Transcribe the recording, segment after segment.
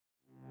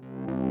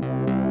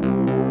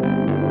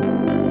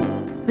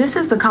This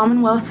is the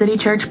Commonwealth City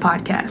Church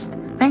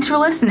podcast. Thanks for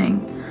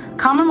listening.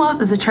 Commonwealth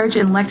is a church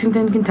in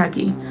Lexington,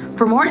 Kentucky.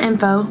 For more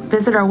info,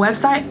 visit our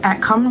website at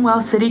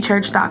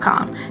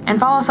commonwealthcitychurch.com and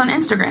follow us on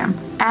Instagram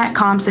at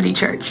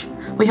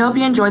ComCityChurch. We hope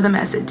you enjoy the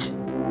message.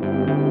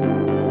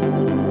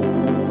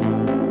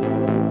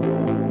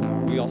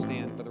 We all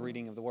stand for the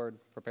reading of the word.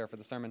 Prepare for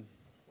the sermon.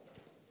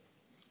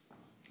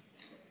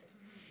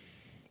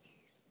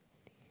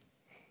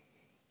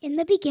 In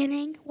the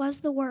beginning was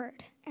the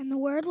Word, and the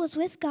Word was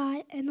with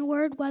God, and the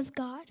Word was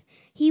God.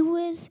 He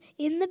was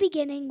in the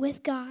beginning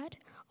with God.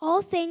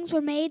 All things were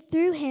made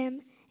through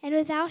him, and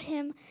without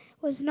him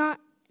was not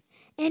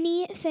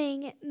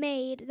anything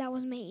made that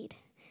was made.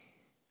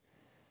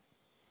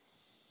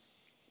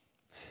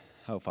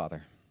 Oh,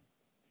 Father,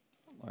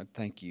 Lord,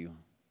 thank you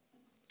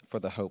for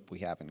the hope we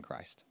have in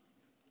Christ.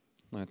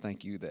 Lord,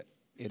 thank you that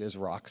it is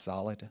rock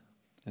solid,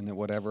 and that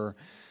whatever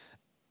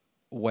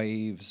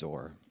waves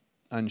or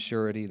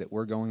unsurety that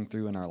we're going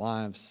through in our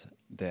lives,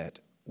 that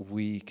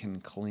we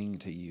can cling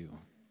to you,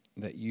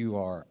 that you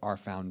are our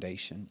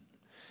foundation.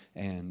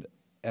 And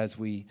as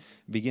we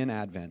begin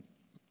Advent,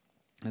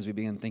 as we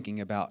begin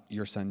thinking about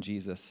your son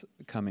Jesus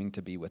coming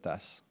to be with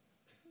us,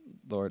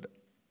 Lord,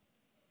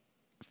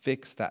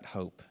 fix that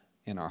hope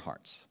in our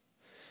hearts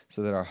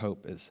so that our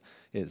hope is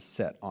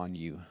set on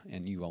you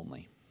and you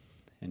only.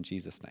 In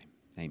Jesus' name,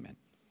 amen.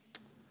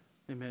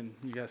 Amen.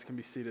 You guys can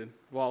be seated.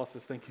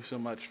 Wallace's, thank you so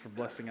much for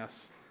blessing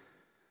us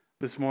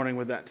this morning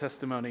with that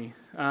testimony.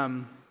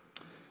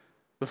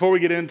 Before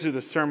we get into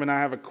the sermon, I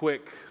have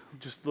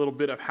just a little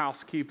bit of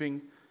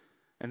housekeeping,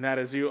 and that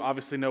is, you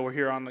obviously know we're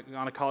here on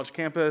a college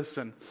campus,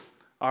 and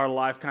our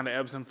life kind of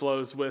ebbs and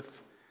flows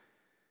with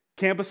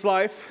campus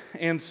life,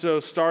 and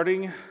so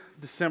starting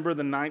December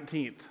the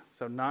 19th,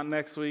 so not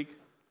next week,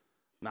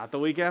 not the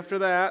week after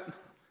that,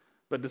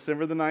 but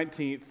December the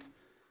 19th,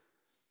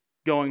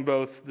 going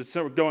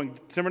December the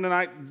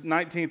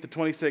 19th to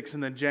 26th,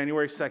 and then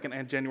January 2nd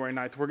and January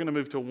 9th. We're going to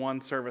move to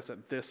one service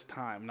at this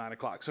time, 9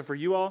 o'clock. So for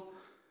you all,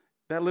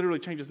 that literally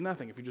changes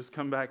nothing if you just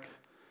come back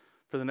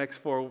for the next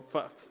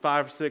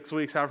 5, 6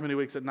 weeks, however many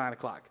weeks at 9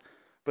 o'clock.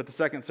 But the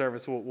second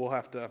service, we'll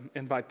have to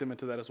invite them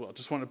into that as well.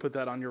 Just wanted to put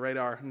that on your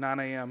radar. 9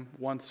 a.m.,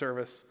 one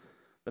service,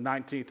 the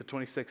 19th to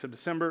 26th of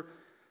December,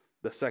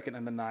 the 2nd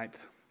and the 9th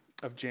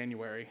of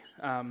January.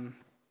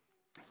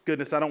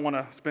 Goodness, I don't want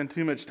to spend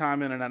too much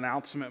time in an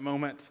announcement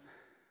moment.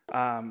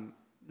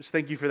 Just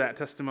thank you for that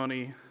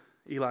testimony,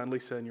 Eli and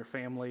Lisa and your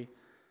family.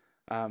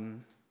 I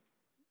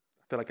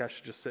feel like I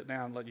should just sit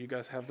down and let you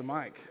guys have the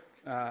mic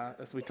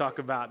as we talk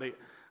about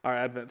our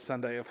Advent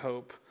Sunday of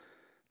Hope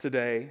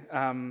today.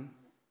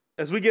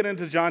 As we get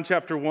into John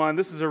chapter 1,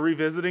 this is a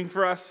revisiting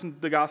for us,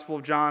 the Gospel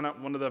of John.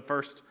 One of the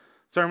first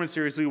sermon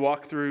series we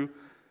walked through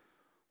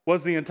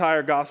was the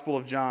entire Gospel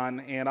of John,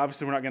 and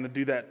obviously we're not going to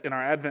do that in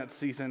our Advent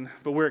season,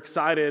 but we're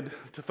excited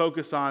to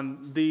focus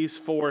on these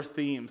 4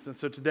 themes. And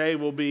so today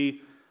we'll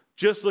be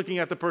just looking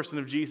at the person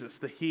of Jesus,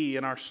 the He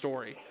in our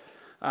story,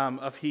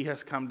 of He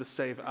has come to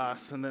save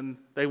us, and then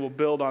they will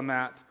build on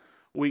that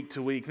week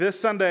to week. This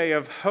Sunday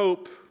of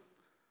hope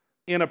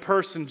in a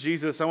person,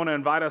 Jesus, I want to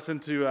invite us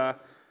into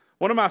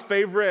one of my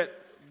favorite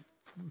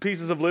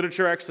pieces of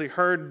literature. I actually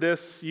heard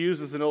this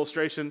used as an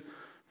illustration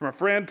from a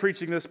friend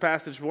preaching this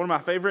passage, but one of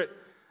my favorite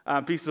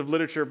pieces of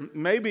literature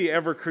maybe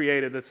ever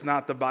created that's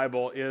not the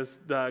Bible is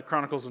the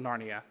Chronicles of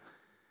Narnia.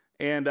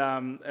 And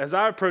as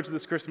I approach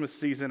this Christmas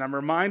season, I'm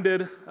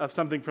reminded of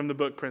something from the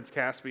book Prince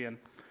Caspian,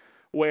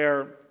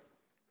 where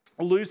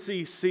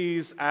Lucy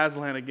sees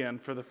Aslan again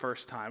for the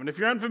first time. And if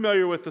you're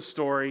unfamiliar with the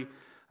story,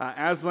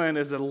 Aslan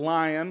is a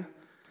lion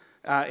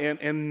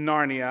in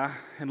Narnia,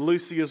 and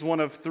Lucy is one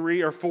of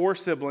 3 or 4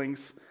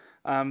 siblings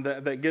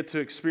that get to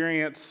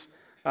experience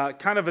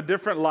kind of a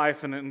different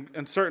life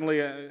and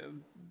certainly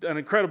an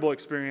incredible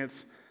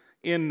experience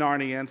in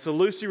Narnia. And so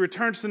Lucy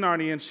returns to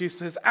Narnia and she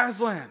says,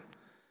 "Aslan,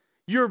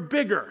 you're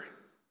bigger."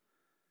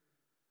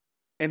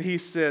 And he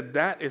said,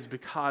 "That is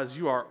because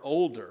you are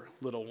older,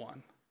 little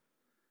one."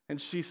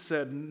 And she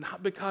said,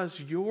 not because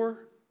you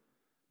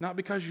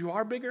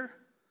are bigger?"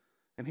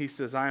 And he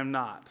says, "I am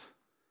not.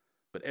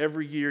 But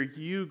every year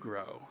you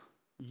grow,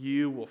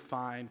 you will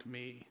find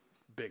me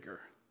bigger."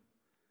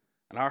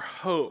 And our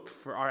hope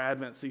for our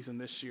Advent season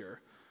this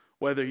year,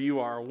 whether you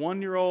are a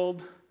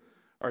 1-year-old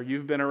or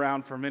you've been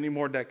around for many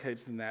more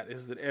decades than that,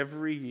 is that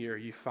every year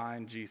you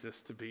find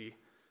Jesus to be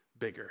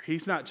bigger.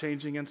 He's not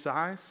changing in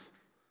size,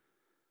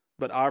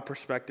 but our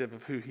perspective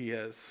of who he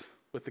is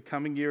with the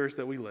coming years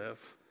that we live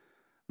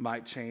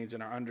might change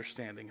in our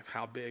understanding of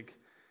how big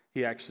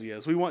he actually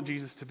is. We want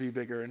Jesus to be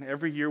bigger, and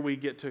every year we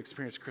get to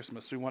experience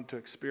Christmas, we want to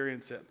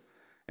experience it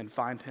and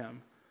find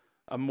him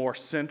a more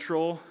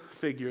central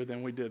figure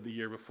than we did the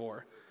year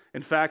before.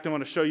 In fact, I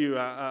want to show you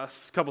a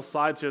couple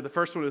slides here. The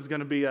first one is going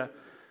to be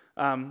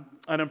an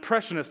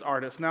impressionist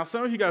artist. Now,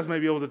 some of you guys may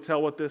be able to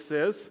tell what this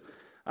is.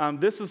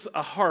 This is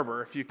a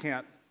harbor, if you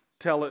can't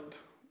tell it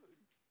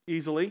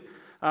easily.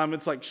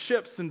 It's like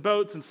ships and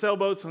boats and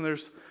sailboats, and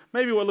there's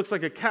maybe what looks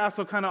like a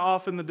castle kind of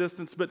off in the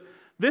distance, but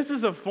this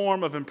is a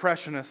form of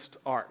impressionist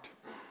art.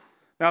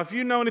 Now, if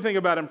you know anything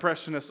about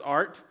Impressionist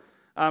art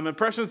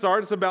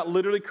is about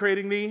literally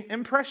creating the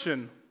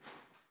impression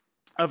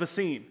of a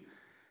scene.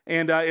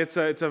 And it's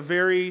a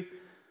very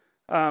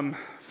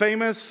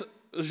famous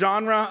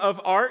genre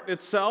of art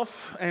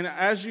itself. And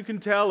as you can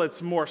tell,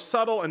 it's more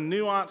subtle and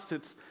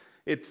nuanced.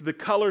 It's the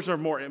colors are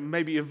more,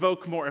 maybe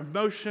evoke more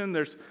emotion.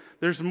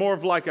 There's more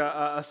of like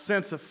a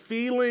sense of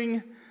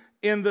feeling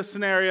in the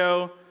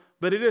scenario.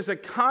 But it is a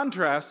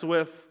contrast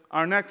with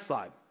our next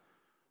slide,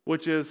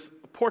 which is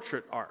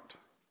portrait art.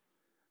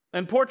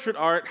 And portrait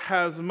art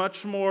has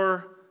much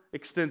more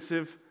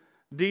extensive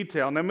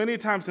detail. Now, many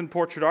times in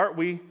portrait art,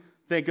 we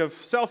think of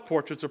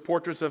self-portraits or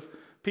portraits of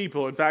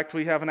people. In fact,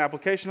 we have an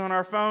application on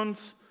our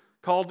phones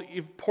called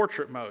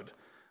Portrait Mode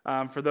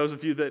for those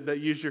of you that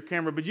use your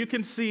camera. But you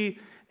can see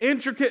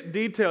intricate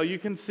detail. You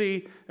can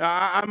see,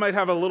 I might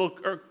have a little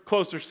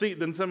closer seat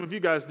than some of you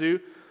guys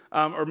do,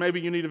 or maybe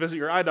you need to visit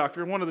your eye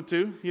doctor, one of the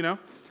two,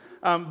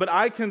 But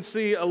I can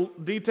see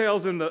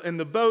details in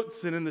the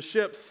boats and in the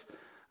ships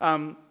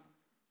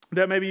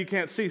that maybe you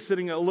can't see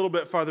sitting a little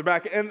bit farther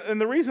back. And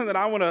the reason that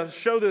I want to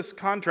show this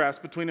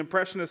contrast between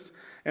Impressionist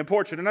and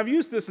portrait, and I've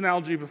used this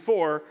analogy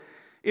before,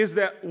 is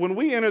that when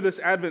we enter this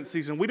Advent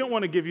season, we don't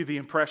want to give you the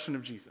impression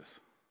of Jesus.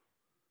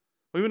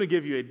 We want to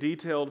give you a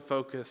detailed,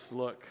 focused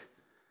look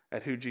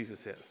at who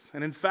Jesus is.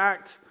 And in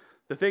fact,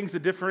 the things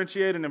that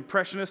differentiate an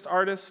Impressionist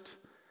artist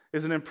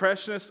is an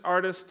Impressionist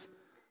artist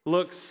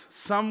looks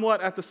somewhat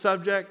at the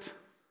subject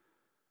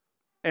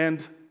and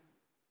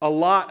a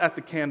lot at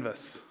the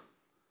canvas,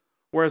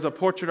 whereas a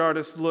portrait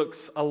artist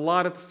looks a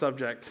lot at the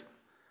subject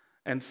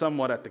and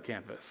somewhat at the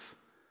canvas.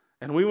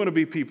 And we want to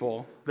be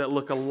people that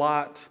look a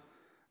lot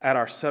at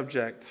our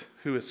subject,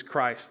 who is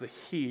Christ, the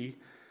He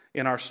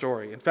in our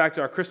story. In fact,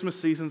 our Christmas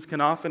seasons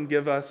can often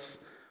give us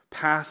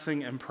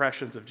passing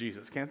impressions of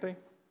Jesus, can't they?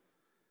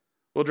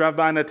 We'll drive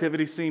by a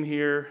nativity scene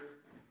here.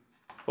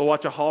 We'll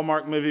watch a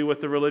Hallmark movie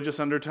with the religious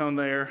undertone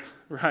there,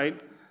 right?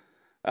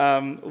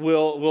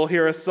 We'll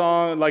hear a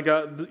song like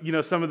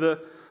some of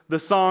the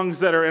songs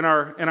that are in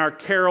our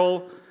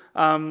carol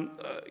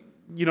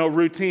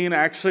routine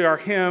actually are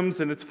hymns,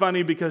 and it's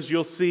funny because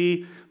you'll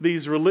see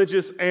these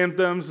religious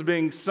anthems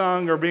being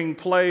sung or being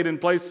played in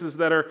places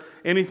that are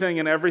anything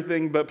and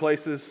everything but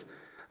places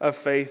of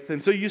faith.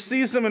 And so you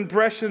see some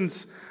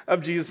impressions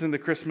of Jesus in the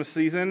Christmas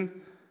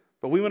season,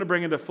 but we want to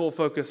bring into full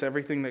focus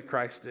everything that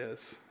Christ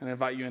is and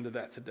invite you into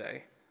that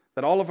today.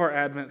 That all of our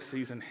Advent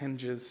season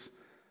hinges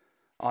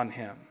on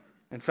Him.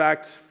 In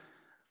fact,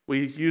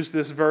 we use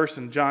this verse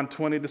in John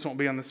 20. This won't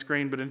be on the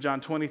screen, but in John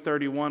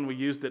 20:31, we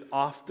used it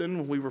often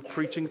when we were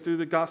preaching through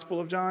the Gospel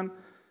of John.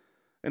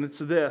 And it's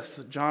this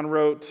that John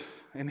wrote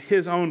in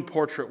his own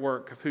portrait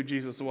work of who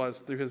Jesus was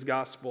through his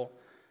gospel.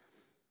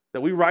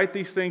 That we write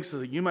these things so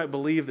that you might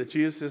believe that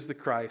Jesus is the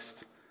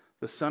Christ,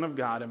 the Son of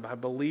God, and by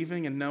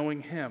believing and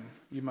knowing Him,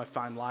 you might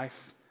find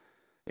life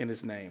in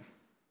His name.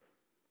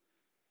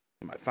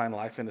 You might find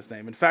life in His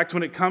name. In fact,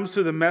 when it comes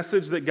to the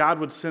message that God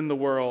would send the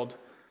world,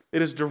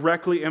 it is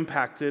directly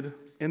impacted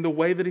in the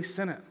way that He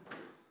sent it.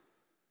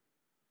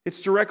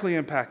 It's directly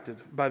impacted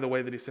by the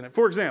way that He sent it.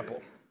 For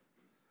example,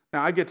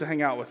 now I get to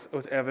hang out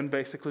with Evan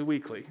basically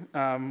weekly.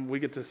 We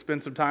get to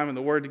spend some time in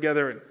the Word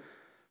together and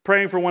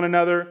praying for one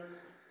another.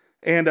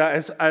 And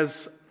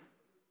as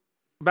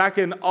back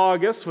in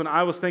August, when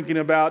I was thinking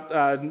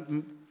about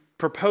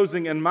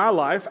proposing in my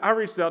life, I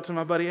reached out to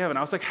my buddy Evan.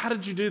 I was like, how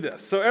did you do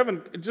this? So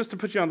Evan, just to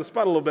put you on the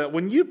spot a little bit,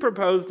 when you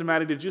proposed to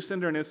Maddie, did you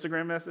send her an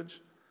Instagram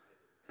message?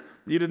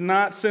 You did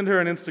not send her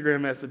an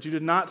Instagram message. You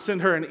did not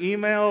send her an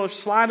email or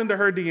slide into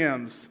her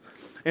DMs.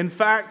 In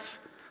fact,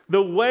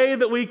 the way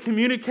that we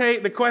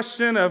communicate the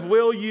question of,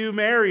 will you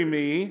marry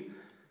me,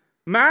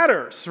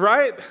 matters,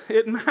 right?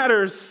 It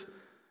matters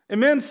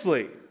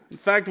immensely. In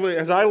fact,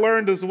 as I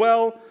learned as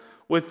well,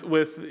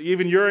 with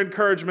even your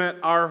encouragement,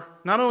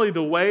 not only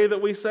the way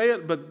that we say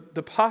it, but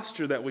the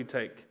posture that we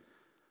take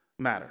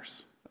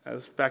matters.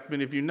 As in fact,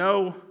 many of you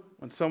know,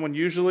 when someone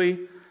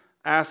usually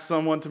asks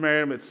someone to marry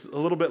them, it's a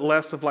little bit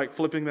less of like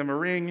flipping them a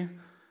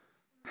ring.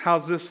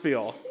 How's this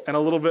feel? And a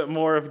little bit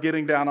more of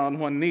getting down on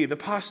one knee. The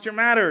posture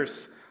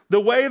matters. The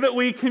way that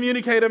we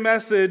communicate a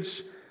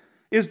message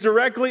is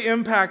directly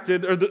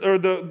impacted, or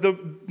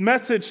the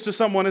message to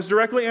someone is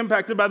directly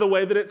impacted by the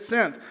way that it's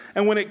sent.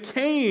 And when it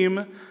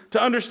came to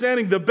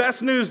understanding the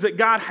best news that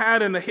God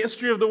had in the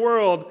history of the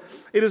world,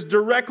 it is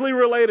directly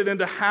related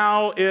into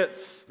how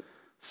it's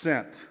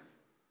sent.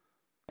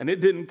 And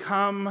it didn't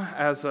come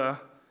as a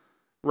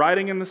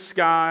writing in the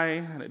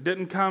sky, and it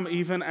didn't come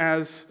even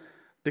as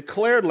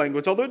declared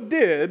language, although it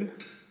did.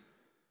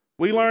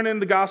 We learn in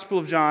the Gospel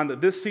of John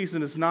that this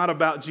season is not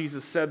about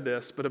Jesus said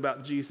this, but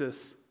about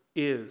Jesus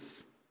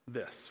is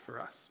this for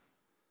us.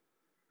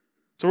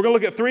 So we're going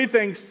to look at three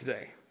things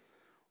today.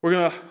 We're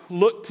going to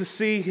look to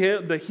see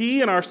the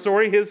He in our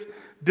story, His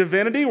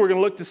divinity. We're going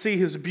to look to see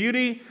His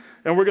beauty,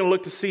 and we're going to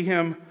look to see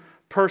Him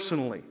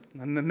personally.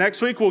 And the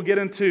next week we'll get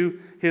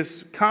into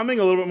His coming,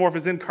 a little bit more of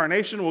His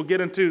incarnation. We'll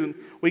get into,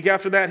 week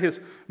after that,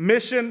 His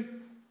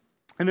mission,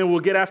 and then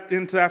we'll get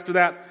into after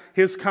that,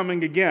 His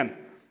coming again.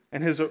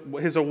 and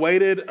his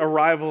awaited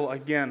arrival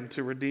again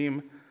to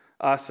redeem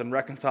us and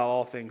reconcile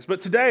all things.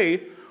 But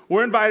today,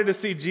 we're invited to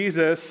see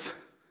Jesus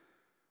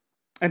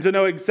and to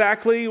know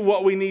exactly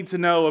what we need to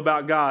know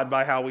about God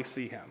by how we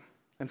see him.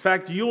 In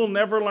fact, you will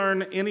never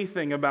learn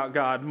anything about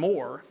God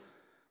more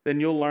than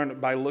you'll learn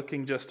it by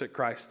looking just at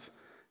Christ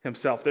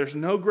himself. There's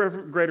no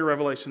greater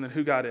revelation than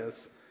who God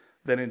is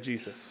than in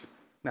Jesus.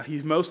 Now,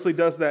 he mostly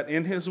does that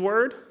in his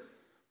word,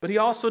 but he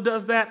also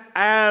does that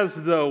as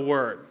the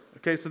word.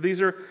 Okay, so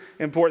these are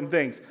important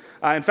things.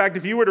 In fact,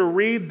 if you were to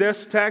read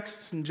this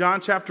text in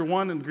John chapter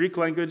 1 in Greek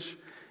language,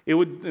 it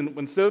would,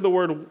 instead of the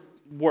word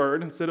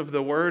word, instead of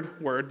the word,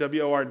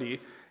 W-O-R-D,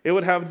 it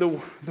would have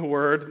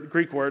the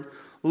Greek word,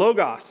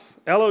 logos,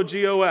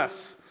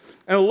 L-O-G-O-S.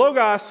 And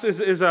logos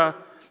is a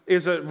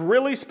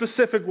really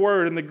specific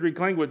word in the Greek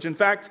language. In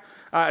fact,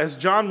 as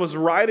John was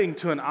writing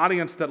to an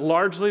audience that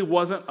largely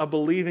wasn't a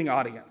believing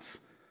audience,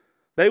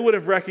 they would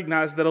have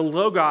recognized that a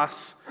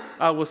logos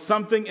was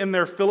something in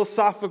their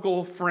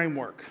philosophical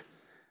framework.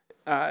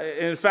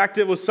 In fact,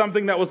 it was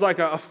something that was like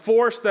a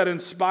force that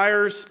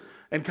inspires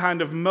and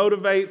kind of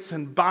motivates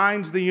and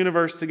binds the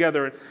universe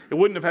together. It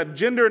wouldn't have had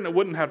gender, and it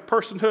wouldn't have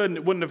personhood, and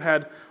it wouldn't have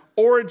had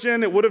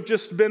origin. It would have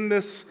just been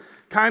this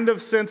kind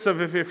of sense of,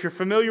 if you're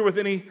familiar with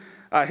any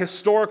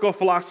historical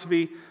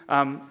philosophy,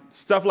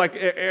 stuff like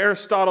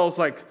Aristotle's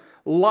like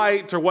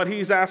light, or what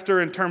he's after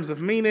in terms of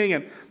meaning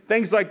and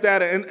things like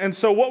that. And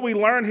so what we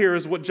learn here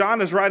is what John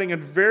is writing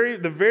at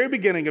the very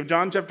beginning of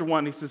John chapter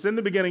 1. He says, in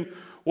the beginning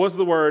was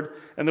the Word,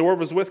 and the Word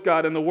was with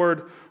God, and the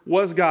Word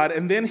was God.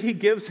 And then he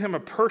gives him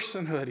a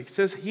personhood. He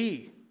says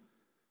he.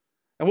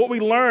 And what we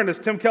learn, as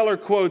Tim Keller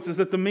quotes, is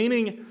that the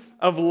meaning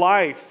of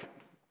life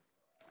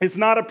is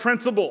not a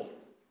principle,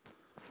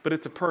 but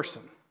it's a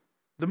person.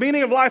 The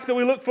meaning of life that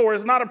we look for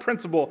is not a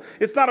principle.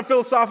 It's not a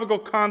philosophical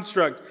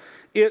construct.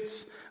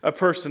 It's a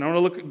person. I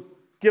want to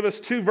give us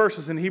two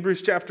verses in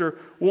Hebrews chapter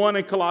 1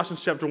 and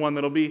Colossians chapter 1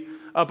 that'll be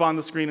up on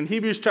the screen. In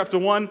Hebrews chapter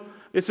 1,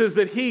 it says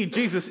that he,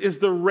 Jesus, is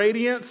the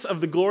radiance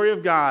of the glory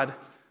of God,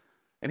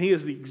 and he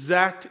is the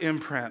exact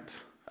imprint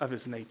of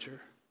his nature.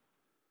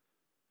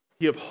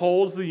 He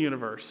upholds the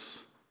universe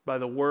by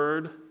the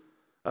word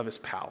of his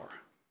power.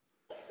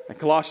 And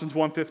Colossians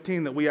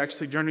 1:15 that we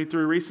actually journeyed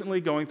through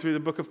recently, going through the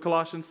book of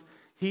Colossians,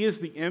 he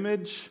is the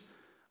image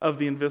of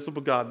the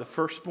invisible God, the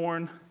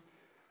firstborn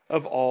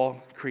of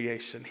all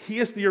creation. He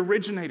is the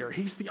originator.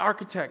 He's the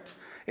architect.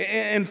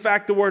 In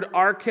fact, the word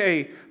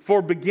arche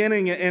for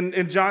beginning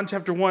in John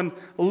chapter 1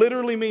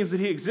 literally means that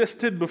he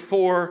existed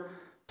before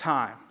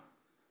time.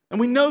 And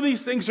we know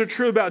these things are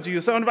true about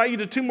Jesus. I'll invite you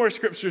to two more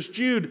scriptures.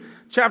 Jude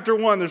chapter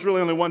 1, there's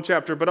really only one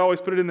chapter, but I always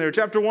put it in there.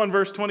 Chapter 1,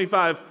 verse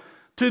 25.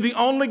 To the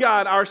only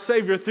God, our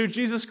Savior, through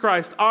Jesus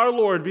Christ, our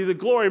Lord, be the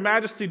glory,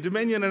 majesty,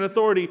 dominion, and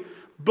authority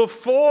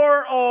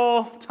before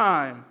all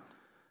time,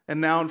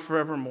 and now and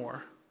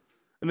forevermore.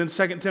 And then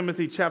 2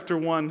 Timothy chapter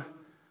 1,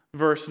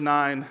 verse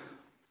 9.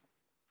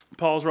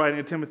 Paul's writing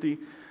to Timothy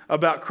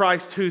about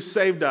Christ who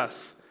saved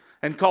us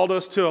and called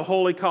us to a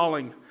holy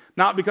calling,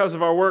 not because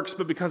of our works,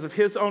 but because of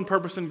his own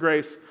purpose and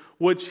grace,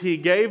 which he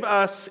gave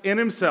us in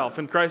himself,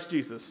 in Christ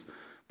Jesus,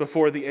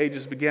 before the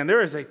ages began.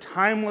 There is a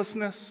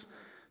timelessness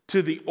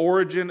to the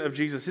origin of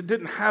Jesus. It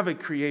didn't have a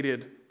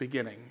created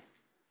beginning.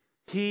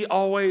 He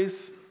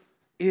always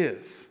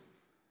is.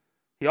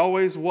 He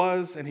always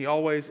was, and he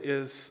always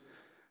is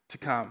to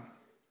come.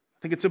 I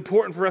think it's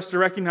important for us to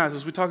recognize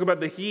as we talk about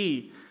the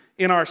he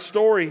in our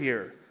story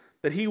here,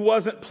 that he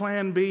wasn't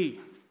plan B.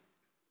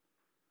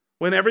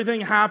 When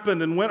everything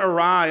happened and went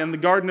awry in the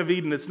Garden of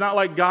Eden, it's not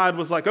like God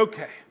was like,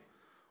 okay,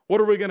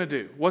 what are we going to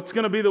do? What's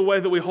going to be the way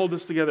that we hold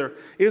this together?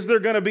 Is there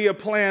going to be a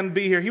plan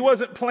B here? He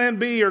wasn't plan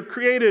B or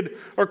created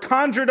or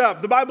conjured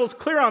up. The Bible's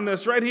clear on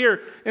this right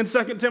here in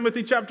 2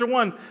 Timothy chapter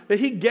 1, that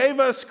he gave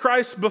us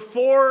Christ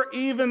before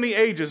even the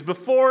ages,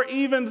 before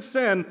even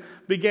sin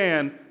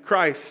began.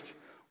 Christ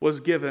was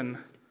given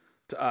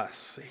to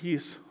us.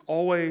 He's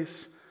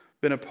always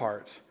been a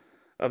part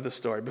of the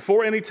story.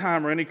 Before any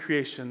time or any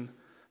creation,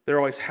 there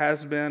always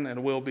has been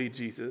and will be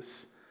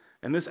Jesus.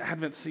 And this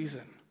Advent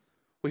season,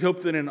 we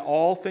hope that in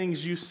all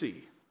things you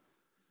see,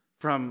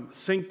 from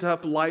synced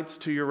up lights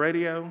to your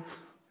radio,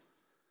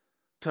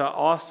 to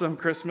awesome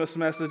Christmas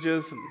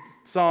messages and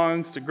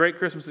songs, to great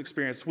Christmas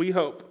experience, we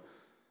hope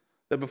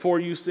that before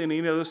you see any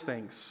of those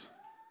things,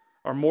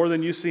 or more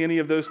than you see any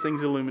of those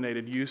things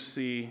illuminated, you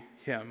see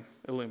him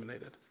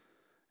illuminated.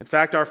 In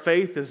fact, our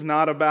faith is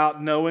not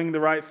about knowing the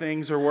right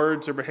things or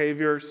words or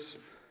behaviors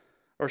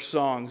or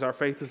songs. Our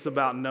faith is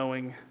about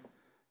knowing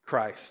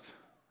Christ.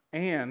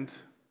 And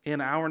in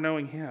our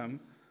knowing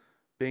him,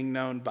 being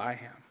known by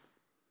him.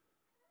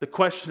 The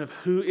question of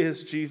who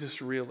is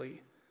Jesus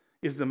really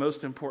is the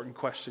most important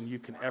question you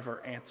can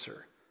ever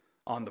answer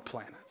on the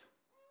planet.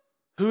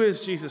 Who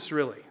is Jesus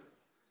really?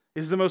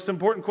 Is the most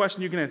important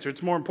question you can answer.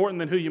 It's more important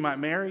than who you might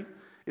marry.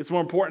 It's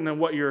more important than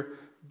what your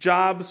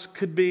jobs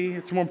could be.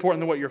 It's more important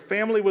than what your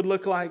family would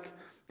look like.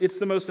 It's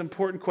the most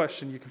important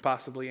question you can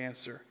possibly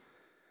answer.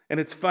 And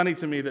it's funny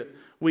to me that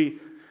we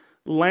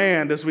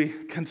land, as we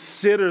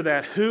consider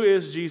that, who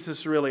is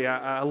Jesus really?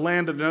 I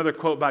landed another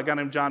quote by a guy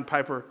named John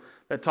Piper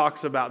that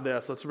talks about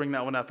this. Let's bring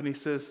that one up. And he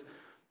says,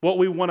 where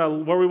we want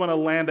to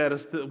land at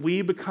is that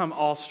we become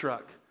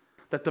awestruck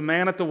that the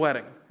man at the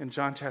wedding in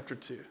John chapter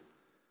 2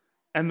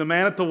 and the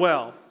man at the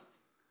well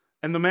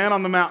and the man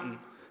on the mountain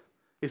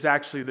is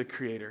actually the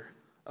creator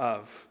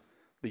of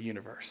the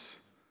universe.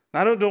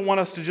 Now, I don't want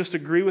us to just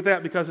agree with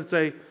that because it's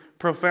a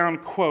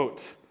profound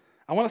quote.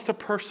 I want us to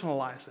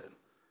personalize it.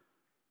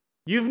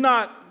 You've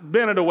not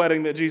been at a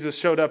wedding that Jesus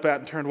showed up at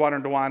and turned water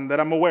into wine that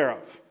I'm aware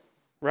of,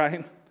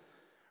 right?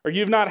 Or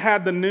you've not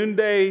had the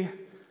noonday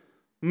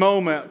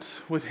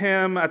moment with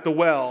him at the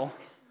well,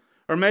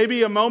 or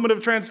maybe a moment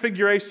of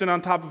transfiguration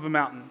on top of a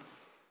mountain.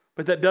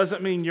 But that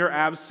doesn't mean you're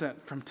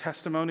absent from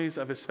testimonies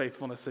of his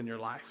faithfulness in your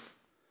life.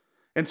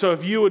 And so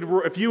if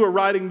you were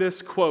writing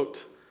this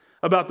quote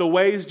about the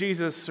ways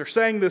Jesus, or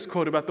saying this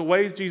quote about the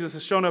ways Jesus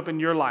has shown up in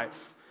your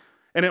life,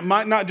 and it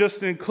might not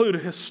just include a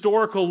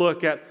historical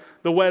look at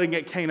the wedding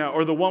at Cana,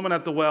 or the woman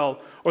at the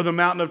well, or the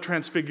mountain of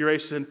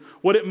transfiguration.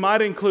 What it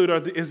might include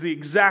is the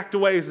exact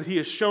ways that he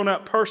has shown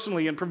up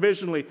personally and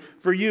provisionally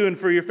for you and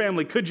for your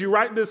family. Could you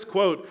write this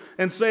quote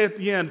and say at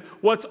the end,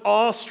 what's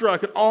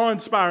awestruck and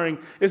awe-inspiring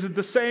is that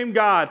the same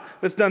God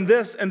that's done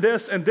this and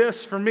this and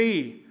this for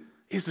me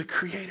is the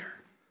creator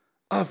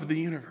of the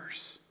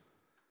universe.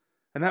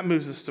 And that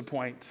moves us to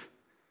point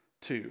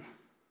 2.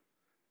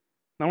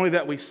 Not only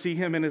that we see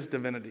him in his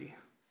divinity,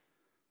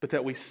 but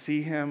that we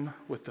see him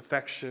with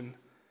affection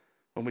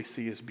when we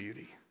see his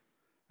beauty.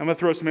 I'm going to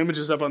throw some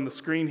images up on the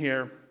screen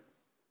here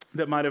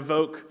that might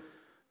evoke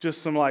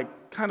just some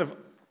kind of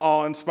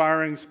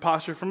awe-inspiring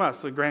posture from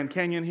us. The Grand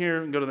Canyon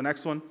here, and go to the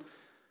next one.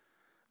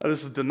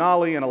 This is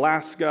Denali in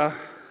Alaska,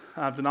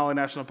 Denali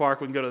National Park.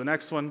 We can go to the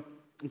next one.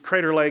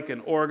 Crater Lake in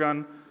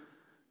Oregon.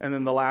 And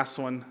then the last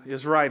one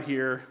is right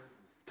here,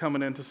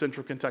 coming into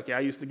central Kentucky.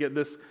 I used to get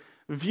this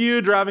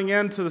view driving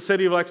into the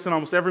city of Lexington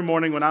almost every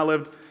morning when I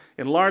lived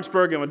in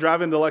Lawrenceburg and would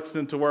drive into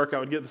Lexington to work. I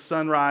would get the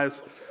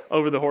sunrise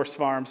over the horse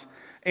farms.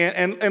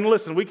 And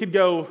listen, we could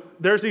go,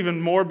 there's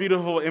even more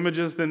beautiful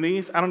images than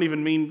these. I don't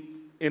even mean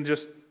in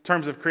just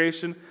terms of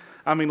creation.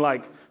 I mean,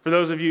 for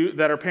those of you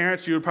that are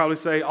parents, you would probably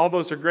say, all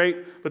those are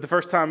great, but the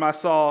first time I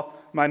saw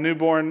my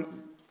newborn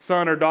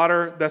son or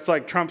daughter, that's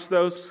trumps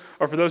those.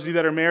 Or for those of you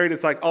that are married,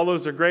 it's all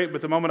those are great, but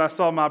the moment I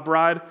saw my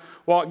bride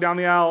walk down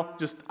the aisle,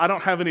 I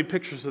don't have any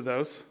pictures of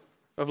those,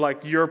 of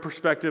your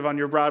perspective on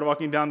your bride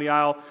walking down the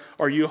aisle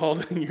or you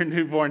holding your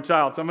newborn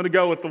child. So I'm going to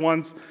go with the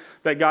ones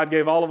that God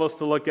gave all of us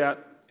to look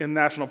at in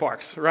national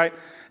parks, right?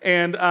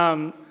 And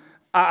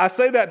I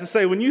say that to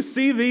say, when you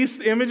see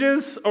these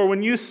images, or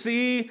when you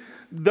see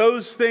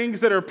those things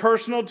that are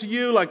personal to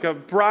you, like a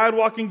bride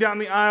walking down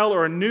the aisle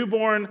or a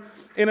newborn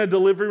in a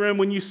delivery room,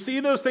 when you see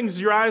those things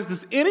in your eyes,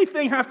 does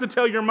anything have to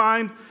tell your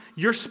mind,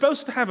 you're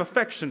supposed to have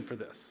affection for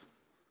this?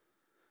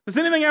 Does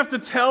anything have to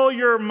tell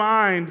your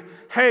mind,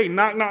 hey,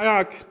 knock, knock,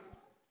 knock,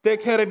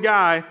 thick-headed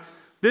guy,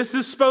 this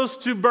is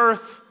supposed to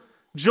birth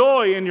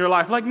joy in your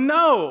life?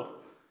 No,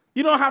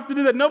 you don't have to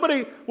do that.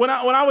 Nobody,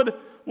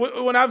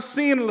 when I've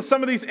seen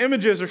some of these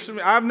images,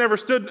 or I've never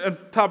stood on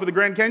top of the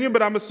Grand Canyon,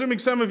 but I'm assuming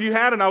some of you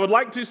had, and I would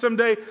like to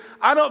someday.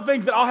 I don't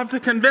think that I'll have to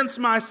convince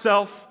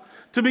myself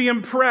to be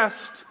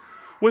impressed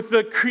with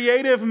the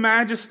creative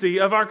majesty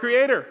of our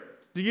Creator.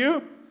 Do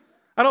you?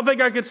 I don't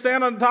think I could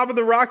stand on top of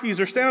the Rockies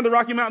or stand on the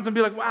Rocky Mountains and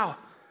be like, wow,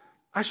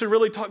 I should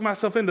really talk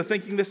myself into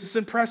thinking this is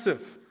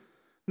impressive.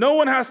 No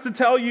one has to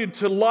tell you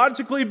to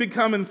logically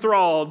become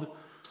enthralled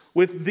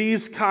with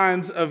these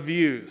kinds of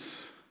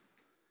views.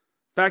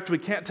 In fact, we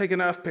can't take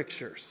enough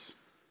pictures,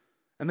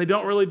 and they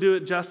don't really do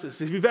it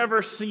justice. If you've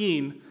ever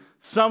seen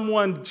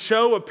someone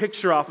show a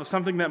picture off of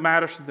something that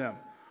matters to them,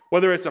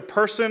 whether it's a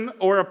person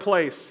or a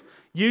place,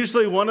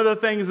 usually one of the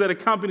things that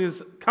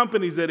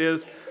accompanies it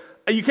is,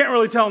 you can't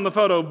really tell in the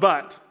photo,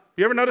 but.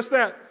 You ever notice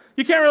that?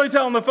 You can't really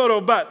tell in the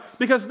photo, but,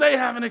 because they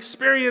have an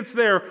experience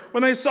there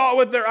when they saw it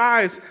with their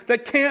eyes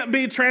that can't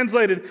be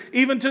translated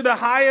even to the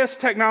highest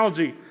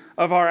technology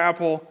of our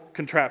Apple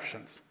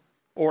contraptions.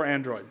 Or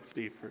Android,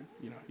 Steve, for,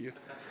 you.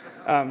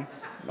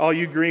 All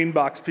you green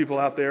box people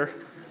out there,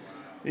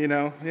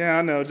 yeah,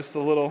 I know, just a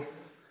little.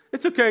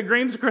 It's okay,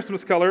 green's a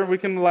Christmas color. We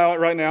can allow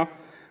it right now.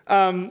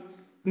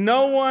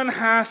 No one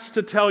has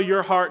to tell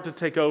your heart to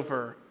take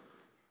over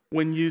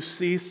when you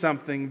see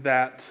something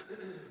that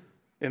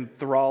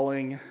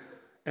enthralling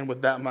and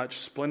with that much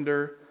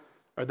splendor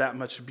or that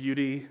much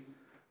beauty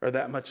or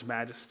that much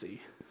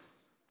majesty.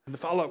 And the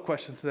follow-up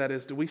question to that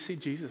is, do we see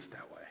Jesus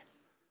that way?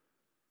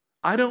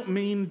 I don't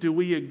mean do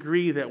we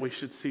agree that we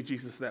should see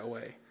Jesus that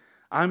way.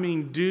 I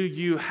mean, do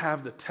you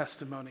have the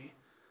testimony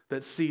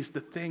that sees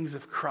the things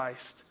of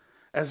Christ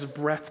as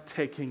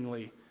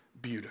breathtakingly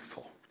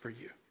beautiful for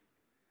you?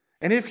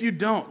 And if you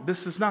don't,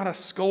 this is not a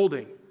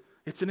scolding.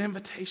 It's an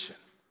invitation.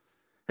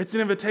 It's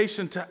an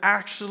invitation to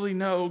actually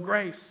know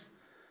grace,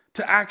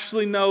 to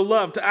actually know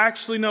love, to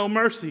actually know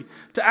mercy,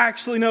 to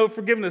actually know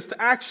forgiveness,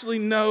 to actually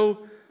know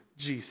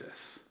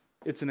Jesus.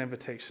 It's an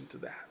invitation to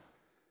that.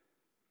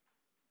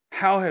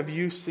 How have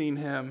you seen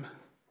him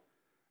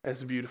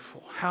as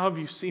beautiful? How have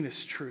you seen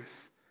his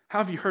truth? How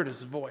have you heard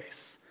his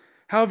voice?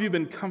 How have you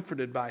been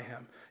comforted by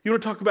him? You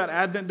want to talk about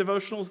Advent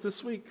devotionals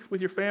this week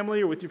with your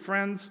family or with your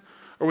friends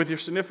or with your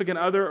significant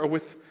other or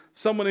with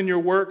someone in your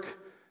work?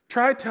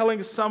 Try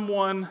telling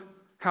someone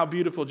how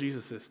beautiful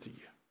Jesus is to you.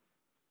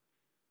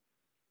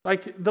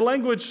 Like, the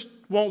language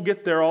won't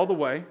get there all the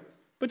way,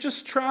 but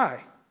just try.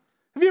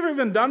 Have you ever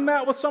even done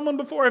that with someone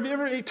before? Have you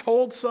ever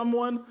told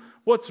someone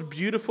what's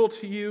beautiful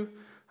to you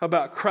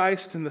about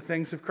Christ and the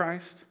things of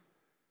Christ?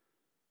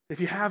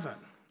 If you haven't,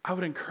 I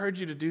would encourage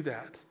you to do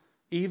that,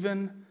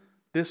 even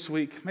this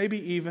week, maybe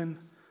even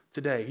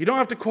today. You don't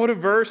have to quote a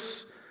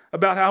verse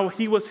about how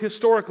he was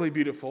historically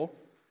beautiful.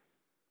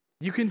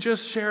 You can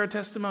just share a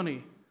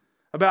testimony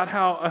about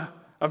how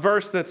a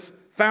verse that's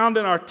found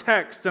in our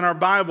text, in our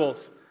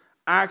Bibles,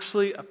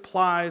 actually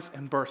applies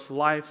and births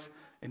life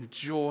and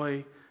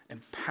joy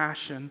and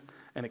passion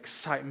and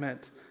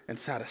excitement and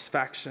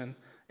satisfaction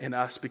in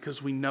us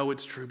because we know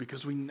it's true,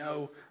 because we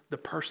know the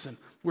person.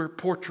 We're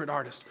portrait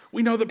artists.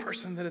 We know the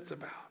person that it's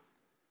about.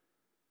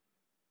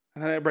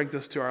 And then that brings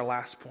us to our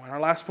last point. Our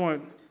last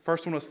point,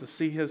 first one was to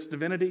see his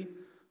divinity.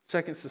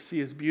 Second is to see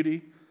his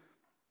beauty.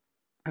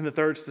 And the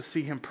third is to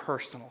see him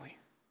personally.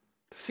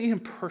 To see him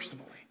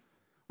personally.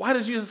 Why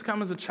did Jesus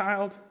come as a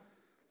child?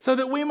 So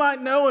that we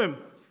might know him.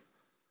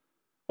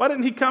 Why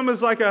didn't he come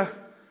as like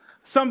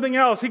something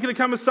else? He could have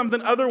come as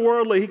something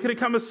otherworldly. He could have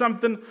come as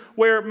something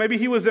where maybe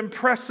he was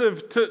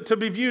impressive to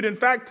be viewed. In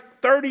fact,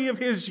 30 of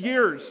his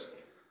years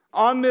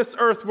on this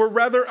earth were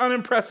rather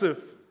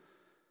unimpressive.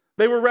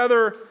 They were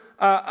rather,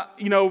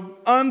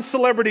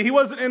 uncelebrity. He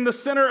wasn't in the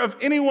center of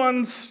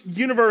anyone's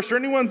universe or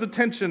anyone's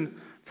attention.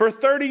 For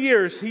 30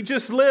 years, he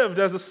just lived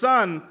as a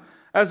son,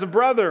 as a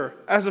brother,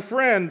 as a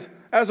friend,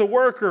 as a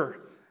worker,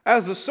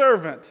 as a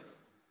servant,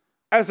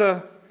 as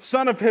a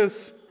son of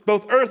his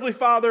both earthly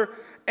father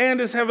and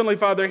his heavenly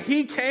Father.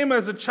 He came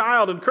as a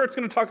child, and Kurt's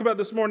going to talk about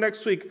this more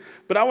next week,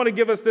 but I want to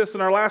give us this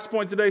in our last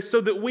point today so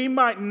that we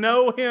might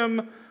know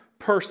him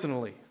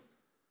personally,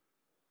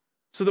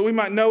 so that we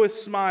might know his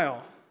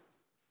smile,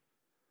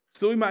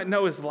 so that we might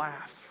know his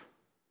laugh,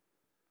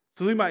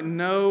 so that we might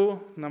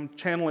know, and I'm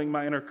channeling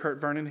my inner Kurt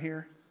Vernon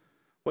here,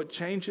 what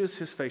changes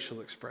his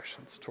facial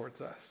expressions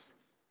towards us,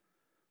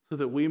 so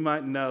that we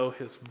might know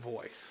his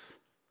voice.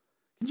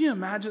 Can you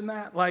imagine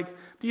that? Like,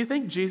 do you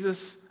think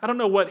Jesus, I don't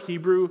know what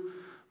Hebrew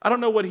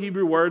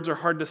words are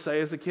hard to say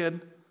as a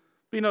kid.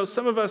 But,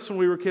 some of us when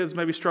we were kids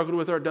maybe struggled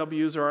with our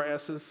W's or our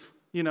S's.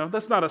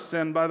 That's not a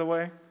sin, by the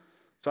way.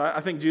 So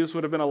I think Jesus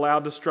would have been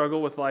allowed to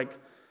struggle with like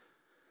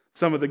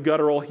some of the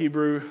guttural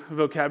Hebrew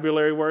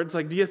vocabulary words.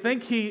 Like, do you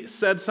think he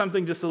said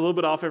something just a little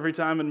bit off every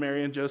time and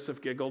Mary and Joseph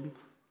giggled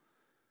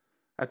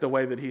at the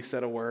way that he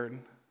said a word?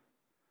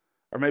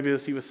 Or maybe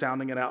he was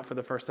sounding it out for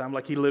the first time.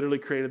 Like he literally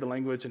created the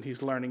language and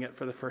he's learning it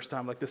for the first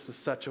time. Like this is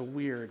such a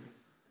weird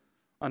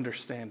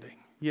understanding,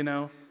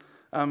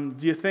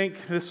 Do you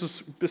think this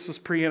was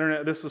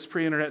pre-internet? This was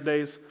pre-internet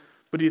days.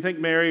 But do you think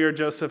Mary or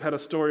Joseph had a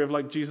story of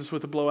like Jesus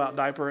with a blowout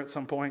diaper at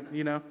some point?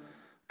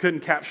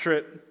 Couldn't capture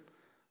it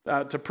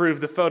to prove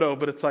the photo,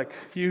 but it's like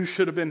you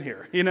should have been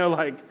here.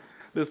 Like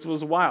this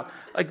was wild.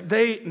 Like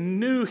they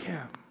knew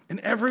him in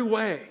every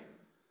way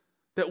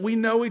that we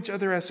know each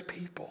other as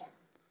people.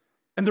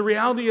 And the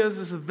reality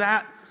is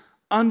that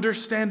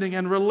understanding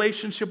and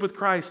relationship with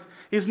Christ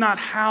is not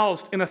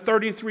housed in a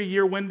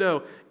 33-year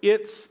window.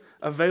 It's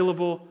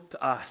available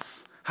to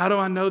us. How do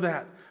I know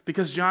that?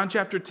 Because John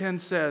chapter 10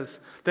 says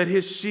that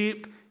his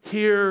sheep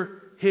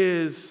hear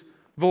his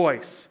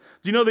voice.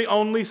 Do you know the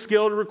only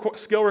skill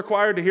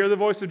required to hear the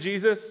voice of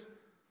Jesus?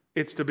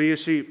 It's to be a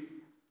sheep.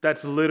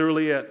 That's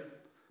literally it.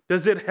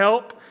 Does it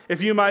help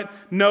if you might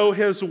know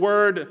his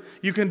word?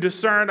 You can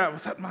discern,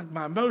 was that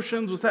my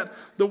emotions? Was that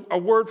a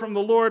word from the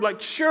Lord?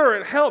 Like, sure,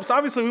 it helps.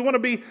 Obviously, we want to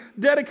be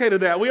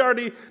dedicated to that. We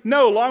already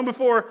know long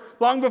before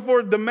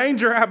the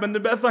manger happened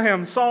in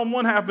Bethlehem, Psalm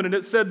 1 happened, and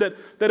it said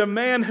that a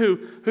man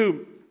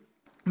who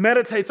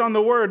meditates on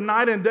the word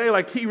night and day,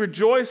 like he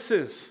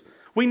rejoices.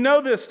 We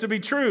know this to be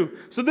true.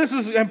 So this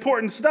is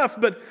important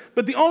stuff, but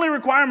the only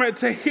requirement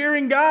to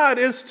hearing God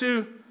is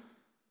to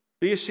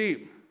be a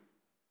sheep.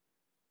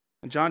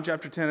 In John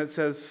chapter 10, it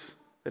says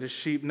that his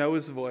sheep know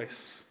his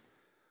voice.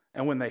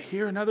 And when they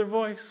hear another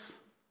voice,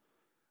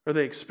 or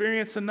they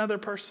experience another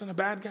person, a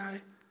bad guy,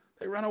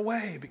 they run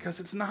away because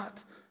it's not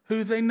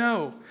who they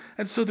know.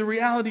 And so the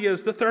reality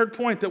is, the third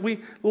point that we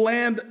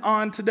land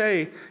on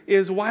today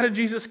is, why did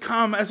Jesus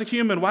come as a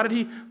human? Why did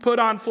he put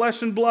on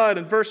flesh and blood?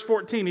 In verse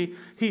 14,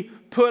 he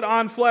put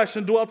on flesh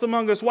and dwelt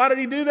among us. Why did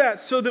he do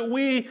that? So that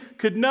we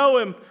could know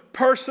him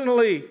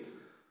personally,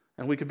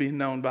 and we could be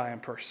known by him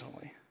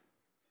personally.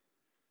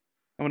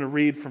 I'm going to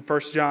read from 1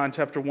 John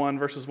chapter 1,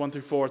 verses 1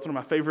 through 4. It's one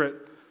of my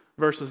favorite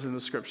verses in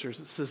the scriptures.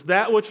 It says,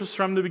 that which was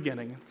from the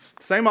beginning. It's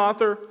the same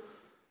author,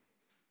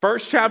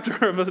 first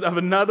chapter of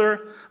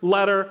another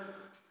letter.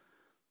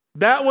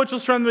 That which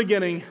was from the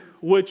beginning,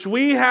 which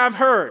we have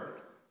heard.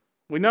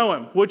 We know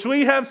him. Which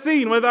we have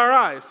seen with our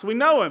eyes. We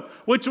know him.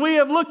 Which we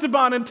have looked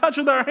upon and touched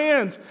with our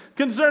hands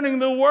concerning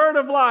the word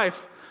of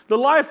life. The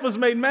life was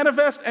made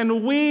manifest,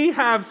 and we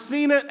have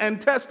seen it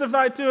and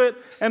testified to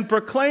it and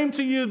proclaimed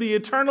to you the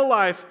eternal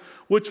life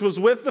which was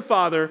with the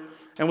Father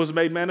and was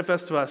made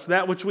manifest to us.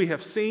 That which we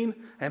have seen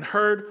and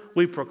heard,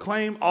 we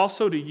proclaim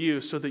also to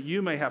you, so that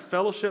you may have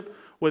fellowship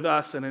with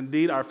us. And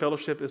indeed, our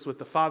fellowship is with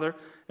the Father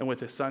and with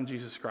his Son,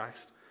 Jesus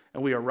Christ.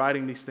 And we are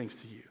writing these things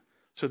to you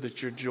so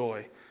that your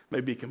joy may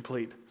be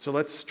complete. So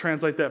let's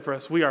translate that for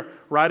us. We are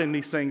writing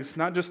these things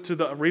not just to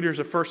the readers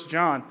of 1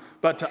 John,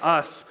 but to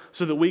us,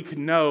 so that we could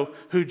know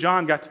who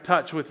John got to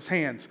touch with his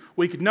hands.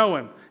 We could know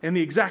him in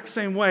the exact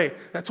same way.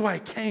 That's why he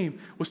came,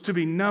 was to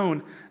be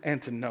known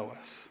and to know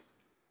us.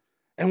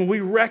 And when we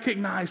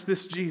recognize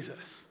this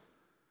Jesus,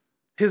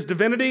 his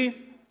divinity,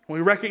 when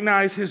we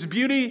recognize his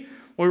beauty,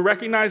 when we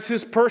recognize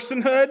his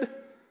personhood,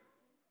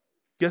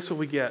 guess what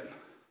we get?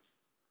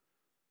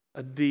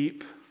 A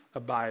deep,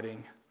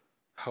 abiding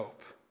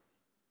hope.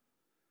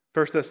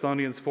 1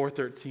 Thessalonians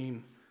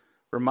 4:13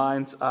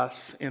 reminds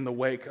us in the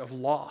wake of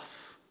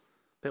loss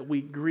that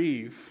we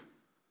grieve.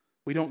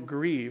 We don't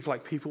grieve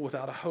like people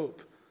without a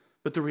hope.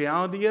 But the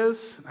reality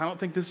is, I don't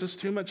think this is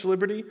too much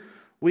liberty,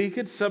 we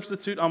could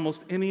substitute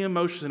almost any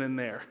emotion in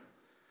there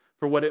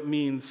for what it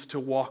means to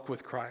walk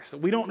with Christ. That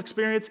we don't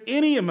experience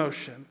any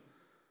emotion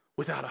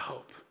without a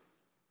hope.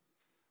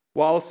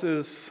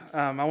 Wallace's,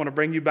 I want to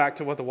bring you back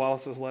to what the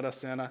Wallaces let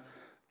us in. I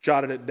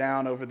jotted it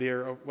down over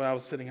there when I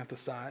was sitting at the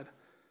side.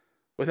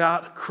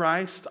 Without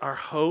Christ, our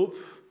hope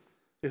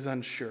is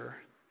unsure.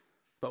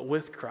 But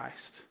with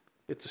Christ,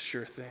 it's a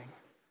sure thing.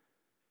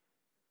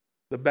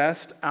 The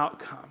best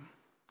outcome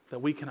that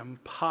we can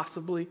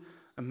possibly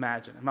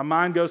imagine. And my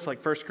mind goes to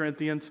like 1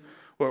 Corinthians,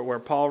 where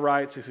Paul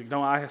writes, he says,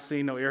 no eye has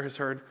seen, no ear has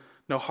heard,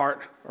 no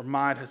heart or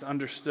mind has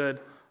understood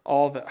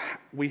all that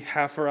we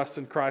have for us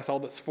in Christ, all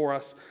that's for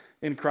us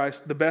in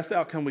Christ. The best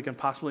outcome we can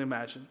possibly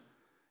imagine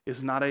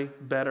is not a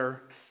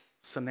better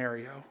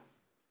scenario.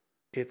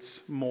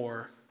 It's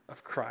more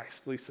of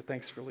Christ. Lisa,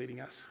 thanks for leading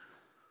us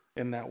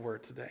in that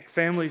word today.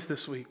 Families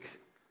this week,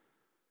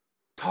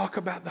 talk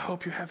about the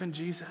hope you have in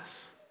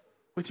Jesus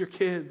with your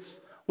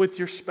kids, with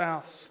your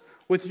spouse,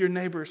 with your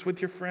neighbors,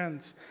 with your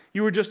friends.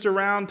 You were just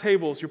around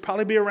tables. You'll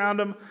probably be around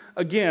them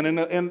again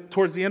and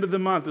towards the end of the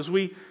month as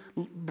we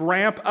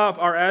ramp up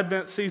our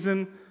Advent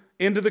season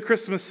into the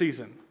Christmas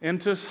season,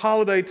 into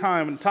holiday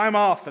time and time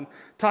off and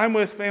time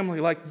with family.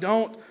 Like,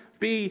 don't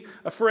be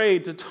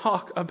afraid to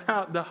talk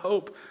about the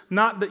hope,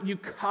 not that you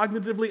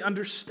cognitively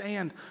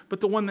understand,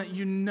 but the one that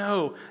you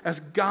know as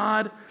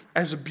God,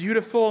 as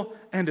beautiful,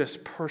 and as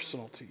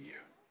personal to you.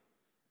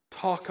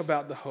 Talk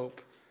about the hope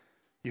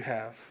you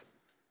have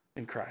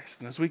in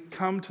Christ. And as we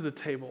come to the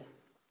table,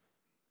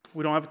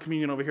 we don't have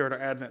communion over here at our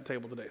Advent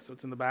table today, so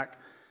it's in the back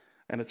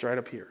and it's right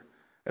up here.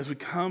 As we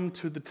come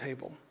to the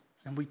table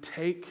and we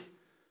take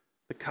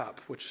the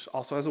cup, which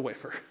also has a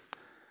wafer,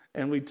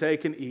 and we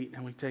take and eat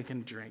and we take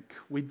and drink,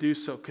 we do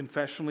so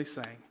confessionally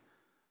saying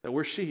that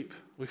we're sheep.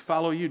 We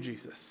follow you,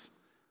 Jesus.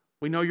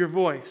 We know your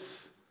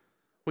voice.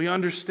 We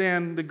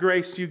understand the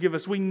grace you give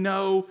us. We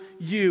know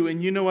you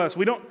and you know us.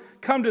 We don't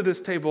come to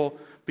this table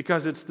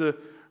because it's the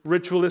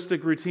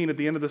ritualistic routine at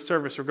the end of the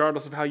service,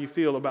 regardless of how you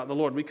feel about the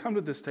Lord. We come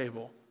to this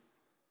table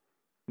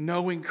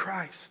knowing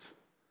Christ,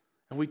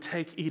 and we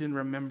take, eat, and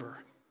remember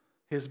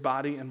his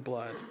body and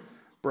blood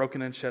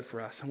broken and shed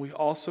for us. And we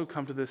also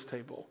come to this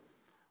table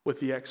with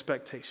the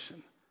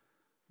expectation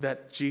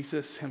that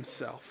Jesus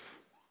himself,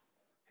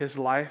 his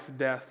life,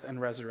 death, and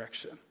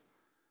resurrection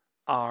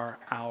are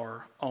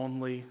our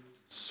only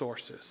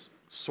source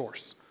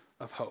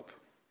of hope.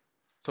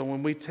 So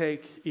when we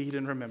take, eat,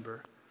 and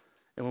remember,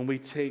 and when we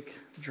take,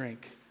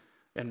 drink,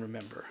 and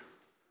remember,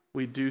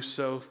 we do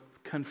so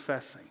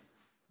confessing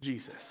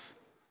Jesus,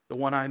 the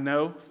one I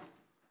know,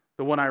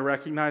 the one I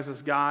recognize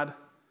as God,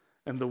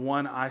 and the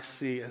one I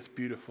see as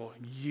beautiful.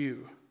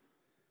 You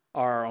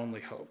are our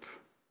only hope.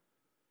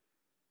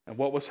 And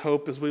what was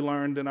hope, as we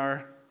learned in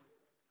our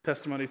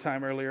testimony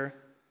time earlier?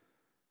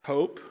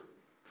 Hope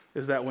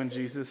is that when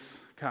Jesus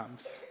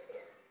comes,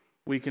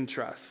 we can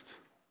trust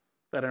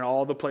that in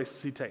all the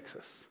places he takes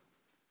us,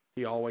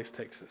 he always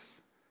takes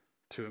us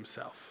to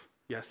himself.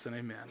 Yes and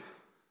amen.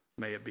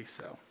 May it be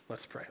so.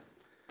 Let's pray.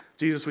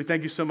 Jesus, we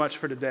thank you so much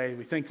for today.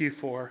 We thank you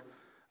for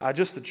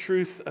just the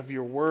truth of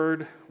your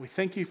word. We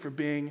thank you for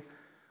being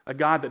a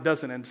God that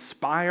doesn't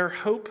inspire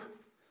hope,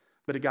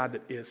 but a God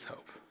that is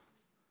hope.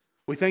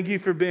 We thank you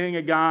for being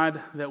a God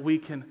that we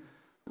can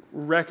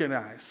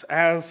recognize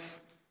as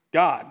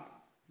God,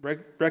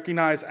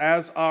 recognize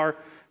as our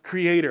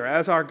Creator,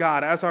 as our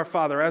God, as our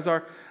Father,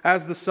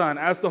 as the Son,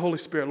 as the Holy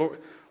Spirit. Lord,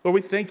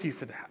 we thank you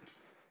for that.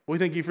 We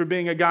thank you for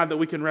being a God that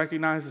we can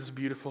recognize as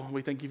beautiful.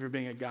 We thank you for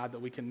being a God that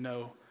we can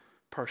know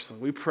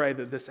personally. We pray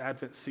that this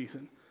Advent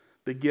season,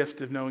 the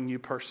gift of knowing you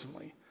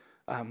personally,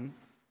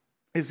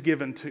 is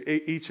given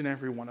to each and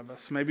every one of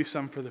us, maybe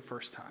some for the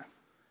first time.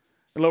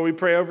 And Lord, we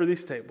pray over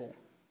this table.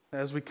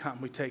 As we come,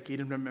 we take,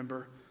 eat, and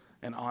remember,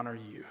 and honor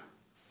you.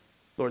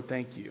 Lord,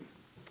 thank you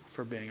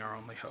for being our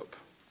only hope.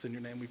 It's in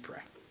your name we pray.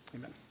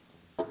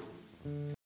 Amen.